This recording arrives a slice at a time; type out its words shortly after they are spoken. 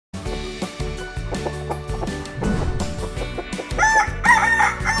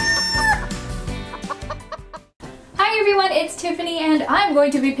everyone, it's Tiffany and I'm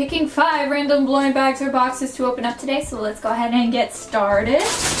going to be picking 5 random blind bags or boxes to open up today, so let's go ahead and get started.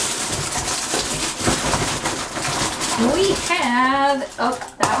 We have,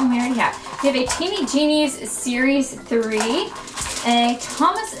 oh, that one we already have. We have a Teenie Genies Series 3, a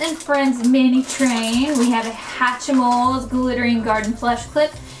Thomas and Friends mini train, we have a Hatchimals glittering garden plush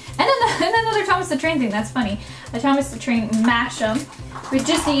clip, and another Thomas the Train thing, that's funny. A Thomas the Train Mashem. We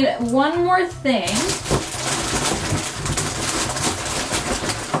just need one more thing.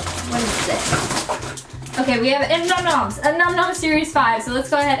 What is this? Okay, we have a Noms Series 5, so let's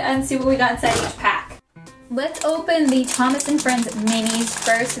go ahead and see what we got inside each pack. Let's open the Thomas and Friends minis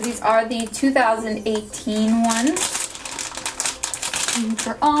first. So these are the 2018 ones. These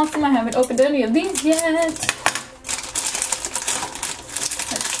are awesome. I haven't opened any of these yet.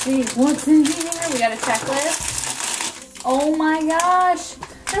 Let's see what's in here. We got a checklist. Oh my gosh,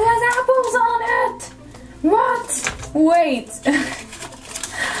 it has apples on it! What? Wait.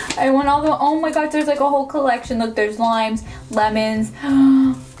 I want all the, oh my gosh, there's like a whole collection. Look, there's limes, lemons.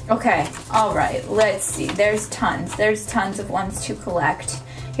 Okay, alright, let's see. There's tons of ones to collect.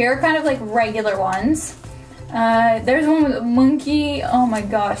 Here are kind of like regular ones. There's one with a monkey. Oh my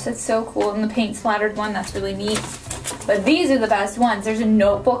gosh, that's so cool. And the paint splattered one, that's really neat. But these are the best ones. There's a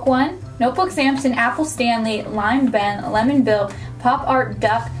notebook one. Notebook Samson, Apple Stanley, Lime Ben, Lemon Bill, Pop Art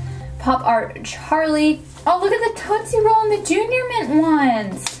Duck, Pop Art Charlie. Oh, look at the Tootsie Roll and the Junior Mint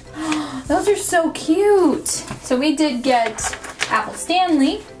ones. Those are so cute. So we did get Apple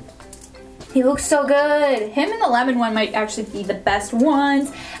Stanley. He looks so good. Him and the lemon one might actually be the best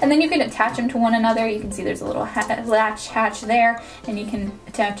ones. And then you can attach them to one another. You can see there's a little hatch there. And you can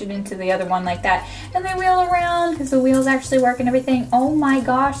attach it into the other one like that. And they wheel around because the wheels actually work and everything. Oh my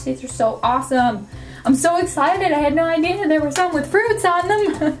gosh, these are so awesome. I'm so excited. I had no idea there were some with fruits on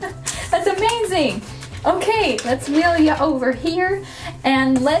them. That's amazing. Okay, let's wheel you over here.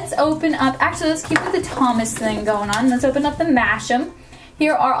 And let's open up, actually let's keep with the Thomas thing going on. Let's open up the Mashem.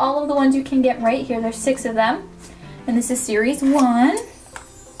 Here are all of the ones you can get right here. There's 6 of them. And this is Series 1.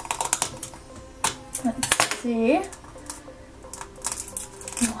 Let's see.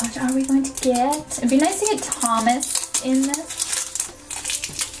 What are we going to get? It'd be nice to get Thomas in this.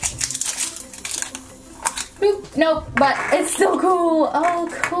 Boop, nope, but it's so cool. Oh,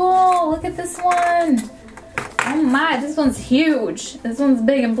 cool. Look at this one. Oh my, this one's huge. This one's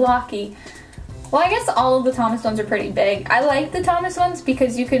big and blocky. Well, I guess all of the Thomas ones are pretty big. I like the Thomas ones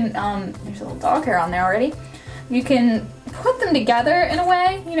because you can, there's a little dog hair on there already. You can put them together in a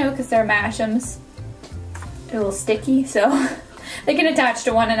way, you know, because they're Mashems. They're a little sticky, so they can attach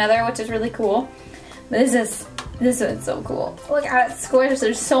to one another, which is really cool. But this one's so cool. Look at it squish.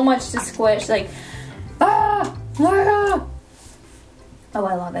 There's so much to squish. Like, ah! Oh,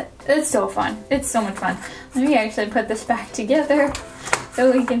 I love it. It's so fun. It's so much fun. Let me actually put this back together. So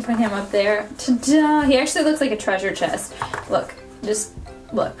we can put him up there. Ta-da! He actually looks like a treasure chest. Look, just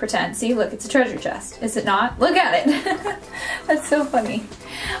look, pretend. See, look, it's a treasure chest. Is it not? Look at it. That's so funny.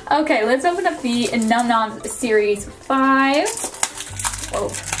 Okay, let's open up the Noms Series 5.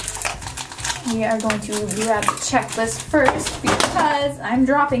 Whoa. We are going to grab the checklist first because I'm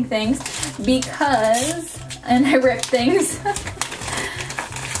dropping things. And I rip things.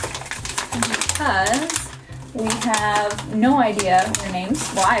 Because we have no idea their names.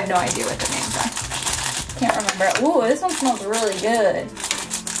 Well, I have no idea what their names are. Can't remember. Ooh, this one smells really good.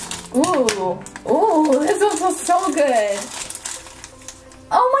 Ooh, this one smells so good.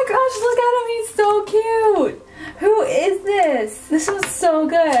 Oh my gosh, look at him. He's so cute. Who is this? This one's so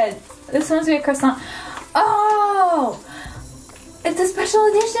good. This one's a croissant. Oh, it's a special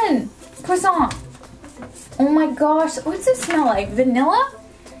edition croissant. Oh my gosh, what's it smell like? Vanilla?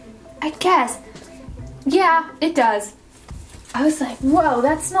 I guess. Yeah, it does. I was like, whoa,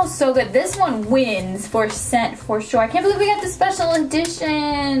 that smells so good. This one wins for scent for sure. I can't believe we got the special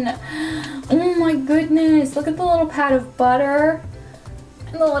edition. Oh my goodness. Look at the little pat of butter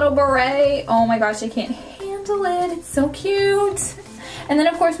and the little beret. Oh my gosh, I can't handle it. It's so cute. And then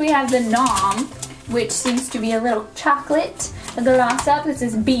of course we have the Nom, which seems to be a little chocolate gloss up. This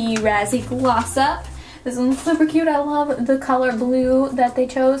is Bee Razzie Gloss Up. This one's super cute. I love the color blue that they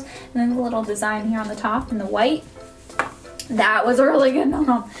chose. And then the little design here on the top and the white. That was a really good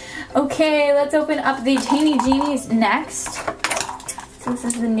Nom. Okay, let's open up the Teenie Genies next. So this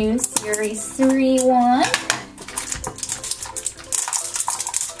is the new Series 3 one.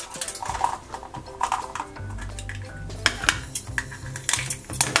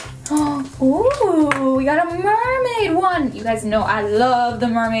 Ooh, we got a mermaid one. You guys know I love the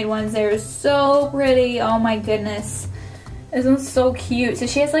mermaid ones. They're so pretty. Oh my goodness. This one's so cute. So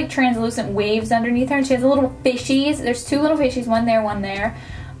she has like translucent waves underneath her, and she has little fishies. There's two little fishies, one there, one there.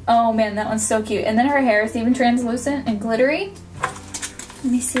 Oh man, that one's so cute. And then her hair is even translucent and glittery.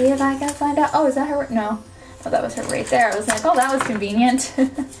 Let me see if I can find out. Oh, is that her? No. Oh, that was her right there. I was like, oh, that was convenient.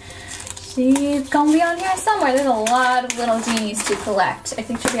 She's gonna be on here somewhere. There's a lot of little genies to collect. I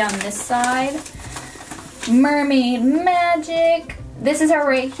think she'll be on this side. Mermaid Magic. This is her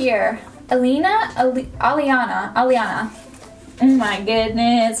right here. Aliana. Oh my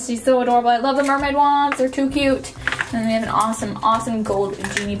goodness, she's so adorable. I love the mermaid wands. They're too cute. And we have an awesome, awesome gold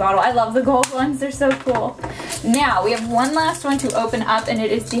genie bottle. I love the gold ones. They're so cool. Now, we have one last one to open up, and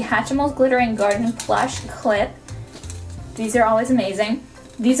it is the Hatchimals Glitter and Garden Plush Clip. These are always amazing.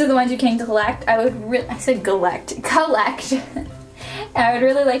 These are the ones you can collect. I said collect. I would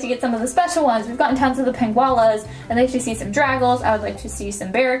really like to get some of the special ones. We've gotten tons of the penguolas. I'd like to see some draggles. I would like to see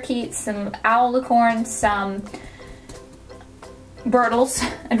some barracudas, some owlicorns, some Birtles.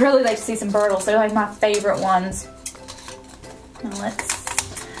 I'd really like to see some Birtles. They're like my favorite ones. Now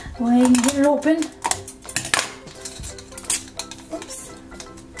let's go ahead and get it open. Oops.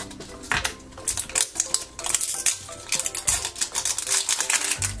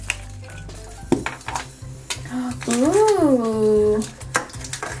 Ooh.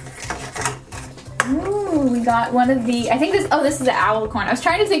 Ooh, we got one of the, I think this, oh, this is the owlicorn. I was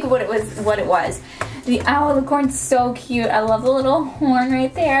trying to think of what it was. The owlicorn's so cute. I love the little horn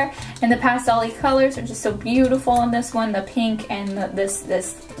right there. And the pastel-y colors are just so beautiful in this one. The pink and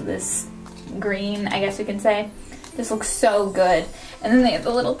this green, I guess we can say. This looks so good. And then they have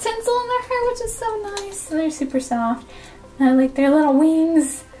the little tinsel in their hair, which is so nice. They're super soft. I like their little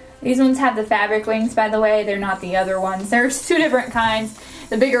wings. These ones have the fabric wings, by the way. They're not the other ones. There's two different kinds.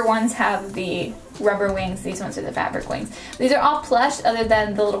 The bigger ones have the rubber wings. These ones are the fabric wings. These are all plush, other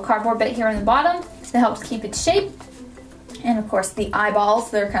than the little cardboard bit here on the bottom that helps keep its shape. And of course the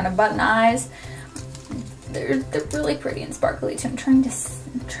eyeballs, they're kind of button eyes. They're really pretty and sparkly too. I'm trying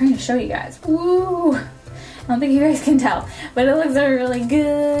to show you guys. Woo! I don't think you guys can tell, but it looks really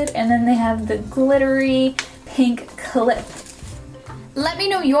good. And then they have the glittery pink clip. Let me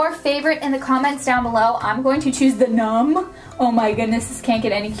know your favorite in the comments down below. I'm going to choose the Nom. Oh my goodness, this can't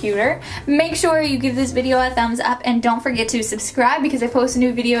get any cuter. Make sure you give this video a thumbs up and don't forget to subscribe because I post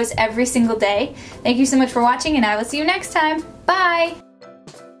new videos every single day. Thank you so much for watching and I will see you next time. Bye!